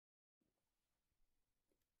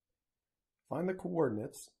Find the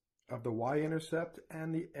coordinates of the y-intercept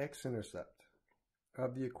and the x-intercept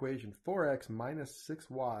of the equation 4x minus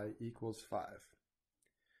 6y equals 5.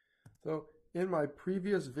 So in my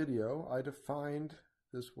previous video, I defined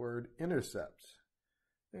this word intercept.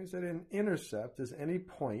 I said an intercept is any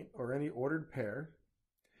point or any ordered pair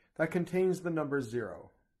that contains the number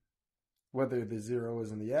 0. Whether the 0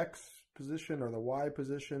 is in the x position or the y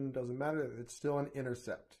position, doesn't matter, it's still an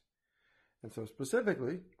intercept. And so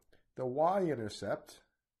specifically, the y-intercept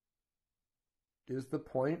is the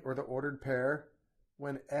point or the ordered pair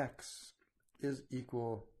when x is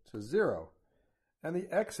equal to 0. And the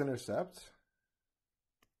x-intercept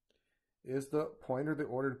is the point or the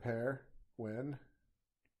ordered pair when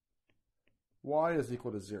y is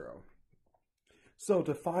equal to 0. So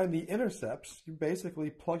to find the intercepts, you're basically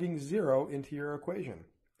plugging 0 into your equation.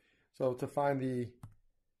 So to find the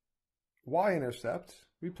y-intercept,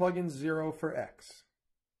 we plug in 0 for x.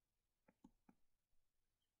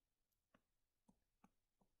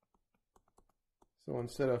 So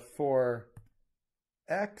instead of 4x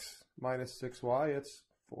minus 6y, it's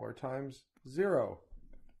 4 times 0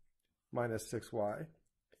 minus 6y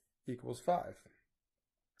equals 5.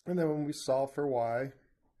 And then when we solve for y,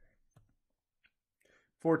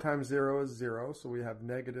 4 times 0 is 0, so we have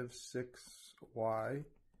negative 6y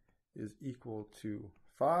is equal to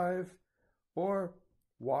 5, or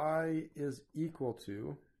y is equal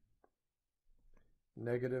to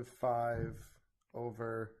negative 5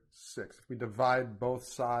 over 6. If we divide both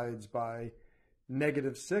sides by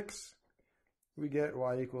negative 6, we get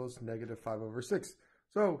y equals negative 5 over 6.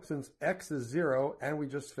 So since x is 0 and we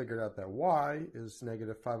just figured out that y is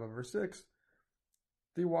negative 5 over 6,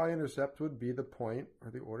 the y-intercept would be the point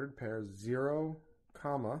or the ordered pair 0,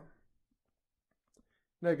 comma,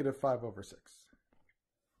 negative 5 over 6.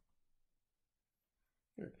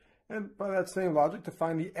 And by that same logic, to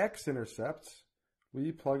find the x-intercept,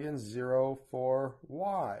 we plug in 0 for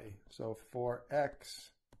y. So for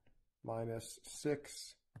x minus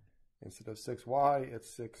 6, instead of 6y,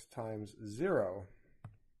 it's 6 times 0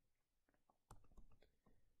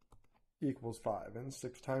 equals 5. And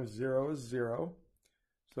 6 times 0 is 0.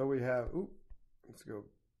 So we have, let's go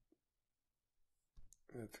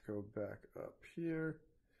back up here.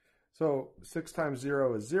 So 6 times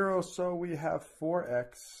 0 is 0, so we have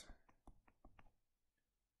 4x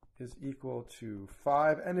is equal to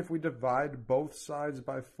 5. And if we divide both sides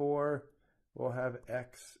by 4, we'll have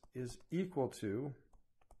x is equal to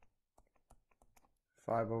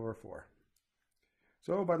 5 over 4.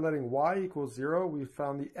 So by letting y equal 0, we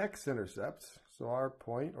found the x-intercept. So our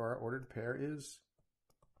point or our ordered pair is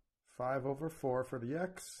 5 over 4 for the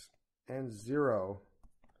x and 0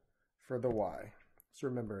 for the y. So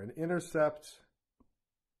remember, an intercept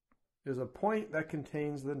is a point that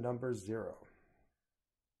contains the number 0.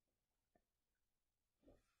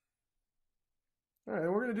 All right,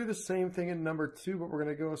 we're going to do the same thing in number 2, but we're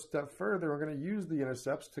going to go a step further. We're going to use the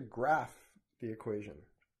intercepts to graph the equation.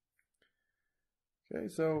 Okay,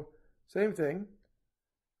 so same thing.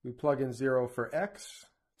 We plug in 0 for x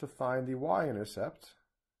to find the y-intercept.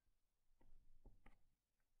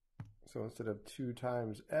 So instead of 2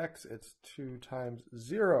 times x, it's 2 times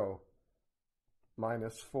 0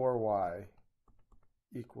 minus 4y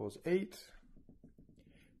equals 8.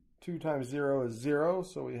 2 times 0 is 0,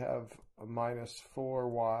 so we have a minus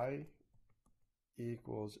 4y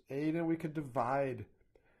equals 8. And we could divide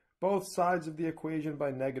both sides of the equation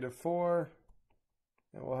by negative 4.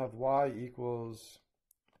 And we'll have y equals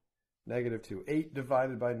negative 2. 8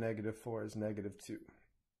 divided by negative 4 is negative 2.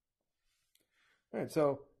 All right,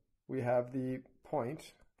 so we have the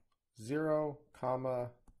point 0, comma,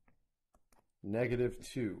 negative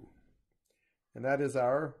 2. And that is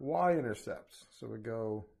our y-intercept. So we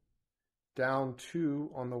go down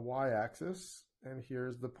 2 on the y-axis, and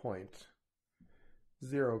here's the point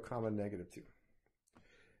 0, comma, negative 2.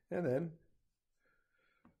 And then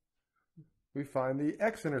we find the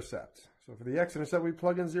x-intercept. So for the x-intercept, we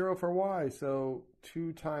plug in 0 for y. So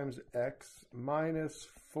 2 times x minus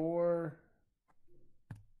 4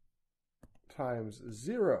 times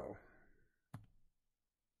 0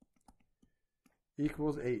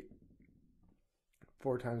 equals 8.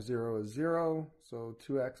 4 times 0 is 0, so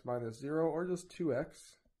 2x minus 0, or just 2x,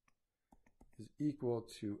 is equal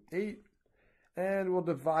to 8. And we'll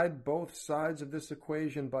divide both sides of this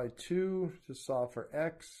equation by 2 to solve for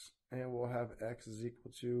x, and we'll have x is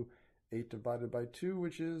equal to 8 divided by 2,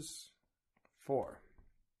 which is 4.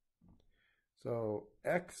 So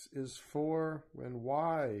x is 4 when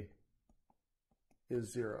y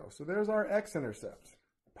is 0. So there's our x-intercept.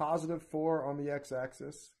 Positive 4 on the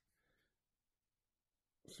x-axis.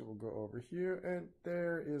 So we'll go over here, and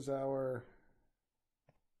there is our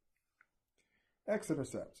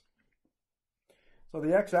x-intercept. So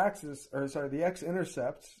the x-axis, or sorry, the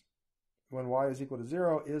x-intercept when y is equal to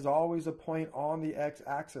 0 is always a point on the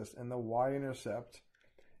x-axis, and the y-intercept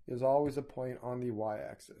is always a point on the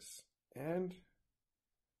y-axis. And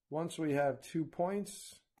once we have 2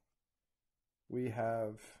 points, we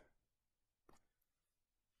have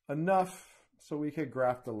enough so we could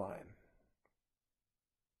graph the line.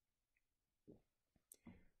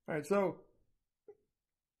 All right, so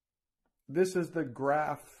this is the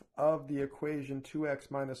graph of the equation 2x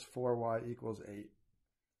minus 4y equals 8.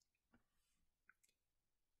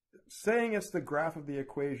 Saying it's the graph of the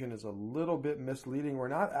equation is a little bit misleading. We're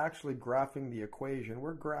not actually graphing the equation.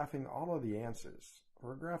 We're graphing all of the answers.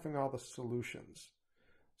 We're graphing all the solutions.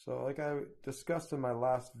 So like I discussed in my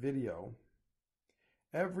last video,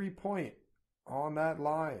 every point on that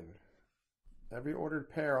line, every ordered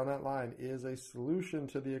pair on that line is a solution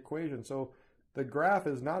to the equation. So the graph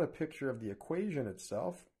is not a picture of the equation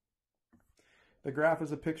itself. The graph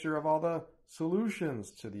is a picture of all the solutions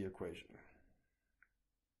to the equation.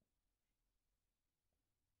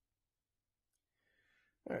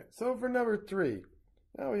 All right, so for number 3,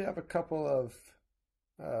 now we have a couple of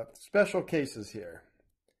special cases here.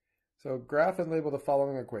 So graph and label the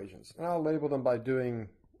following equations. And I'll label them by doing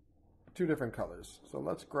 2 different colors. So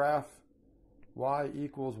let's graph y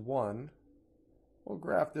equals 1. We'll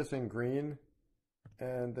graph this in green.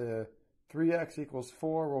 And the 3x equals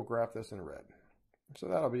 4, we'll graph this in red. So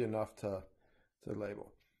that'll be enough to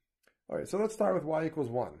label. All right, so let's start with y equals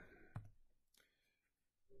 1.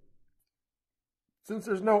 Since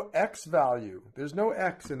there's no x value, there's no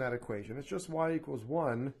x in that equation, it's just y equals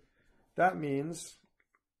 1, that means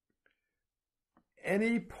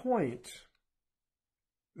any point,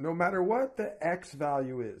 no matter what the x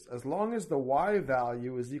value is, as long as the y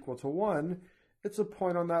value is equal to 1, it's a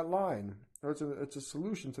point on that line, or it's a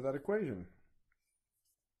solution to that equation.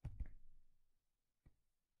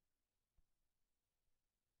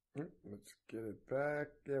 Let's get it back.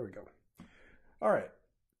 There we go. All right.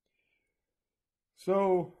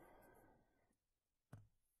 So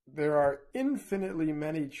there are infinitely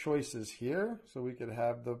many choices here. So we could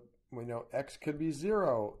have we know x could be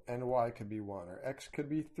 0 and y could be 1, or x could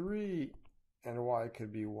be 3 and y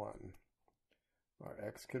could be 1, or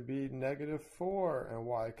x could be -4 and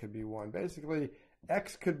y could be 1. Basically,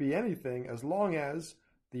 x could be anything as long as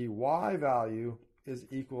the y value is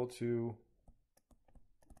equal to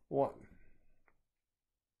 1.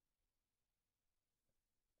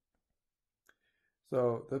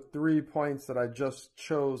 So the 3 points that I just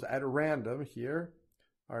chose at random here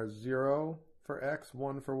are 0 for x,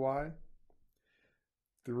 1 for y,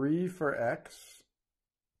 3 for x,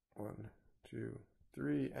 1, 2,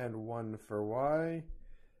 3, and 1 for y,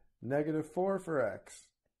 -4 for x,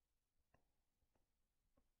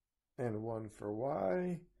 and 1 for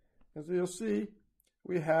y. As you'll see,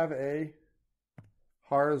 we have a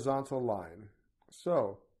horizontal line.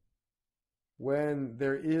 So when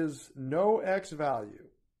there is no x value,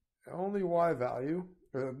 only y value,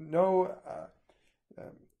 or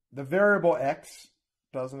the variable x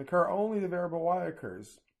doesn't occur, only the variable y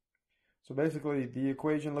occurs. So basically the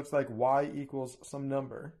equation looks like y equals some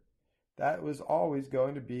number. That was always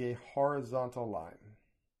going to be a horizontal line.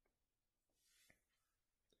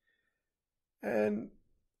 And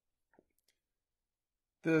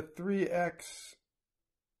the 3x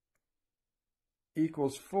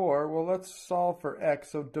equals 4, well, let's solve for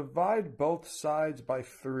x. So divide both sides by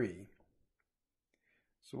 3.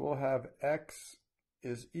 So we'll have x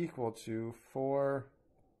is equal to 4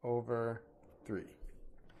 over 3.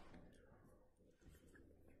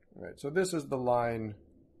 All right, so this is the line.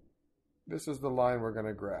 This is the line we're going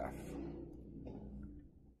to graph.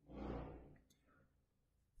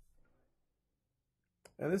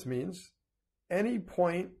 And this means any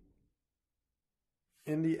point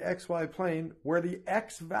in the xy plane where the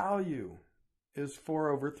x value is 4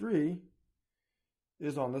 over 3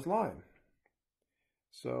 is on this line.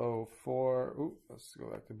 So let's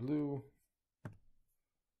go back to blue.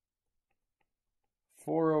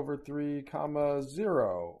 4 over 3 comma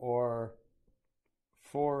 0, or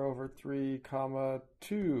 4 over 3 comma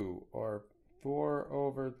 2, or 4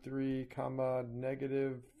 over 3 comma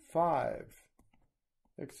 -5,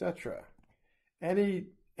 etc.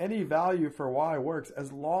 Any value for y works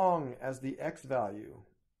as long as the x value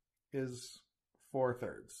is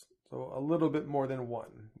 4/3. So a little bit more than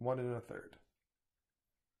 1 1⅓.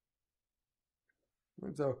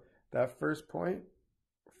 And so that first point,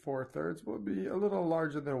 4/3, will be a little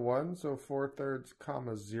larger than 1. So 4/3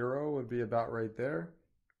 comma 0 would be about right there.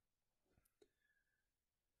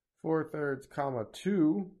 4/3 comma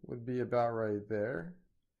 2 would be about right there.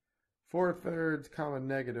 4/3 comma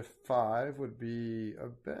 -5 would be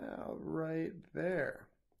about right there.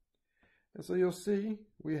 And so you'll see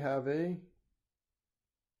we have a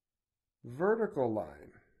vertical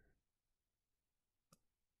line.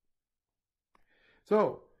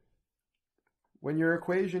 So when your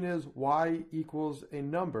equation is y equals a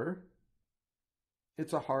number,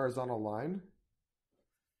 it's a horizontal line.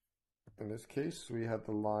 In this case, we have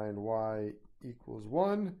the line y equals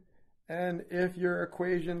 1. And if your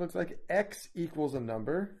equation looks like x equals a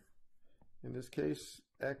number, in this case,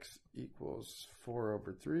 x equals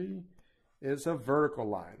 4/3, it's a vertical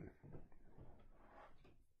line.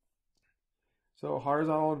 So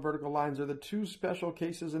horizontal and vertical lines are the two special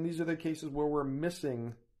cases, and these are the cases where we're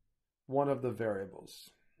missing one of the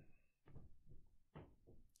variables.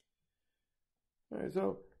 All right,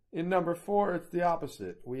 so in number 4, it's the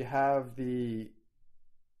opposite. We have the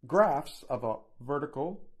graphs of a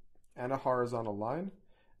vertical and a horizontal line,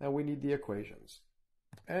 and we need the equations.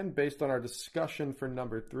 And based on our discussion for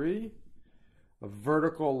number 3, a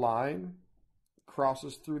vertical line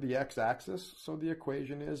crosses through the x-axis, so the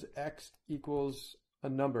equation is x equals a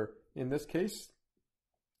number. In this case,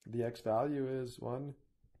 the x value is 1,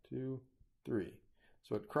 2, 3.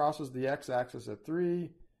 So it crosses the x-axis at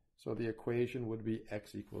 3, so the equation would be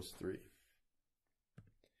x equals 3.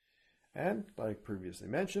 And, like previously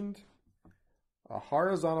mentioned, a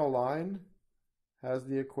horizontal line has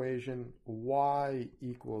the equation y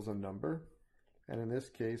equals a number, and in this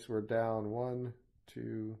case we're down 1,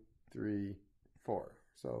 2, 3, 4.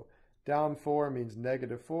 So down 4 means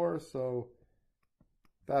 -4, so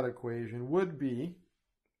that equation would be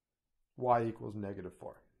y equals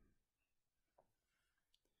 -4.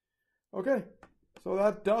 Okay, so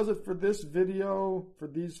that does it for this video, for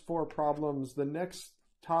these 4 problems. The next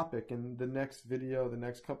topic in the next video, the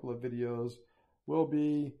next couple of videos, will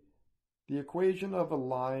be the equation of a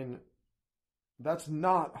line that's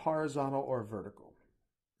not horizontal or vertical.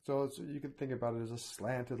 So you can think about it as a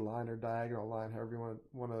slanted line or diagonal line, however you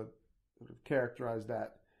want to sort of characterize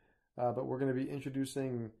that. But we're going to be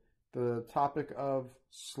introducing the topic of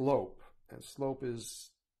slope. And slope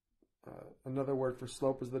is, another word for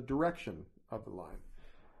slope is the direction of the line.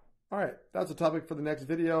 All right, that's a topic for the next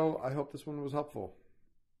video. I hope this one was helpful.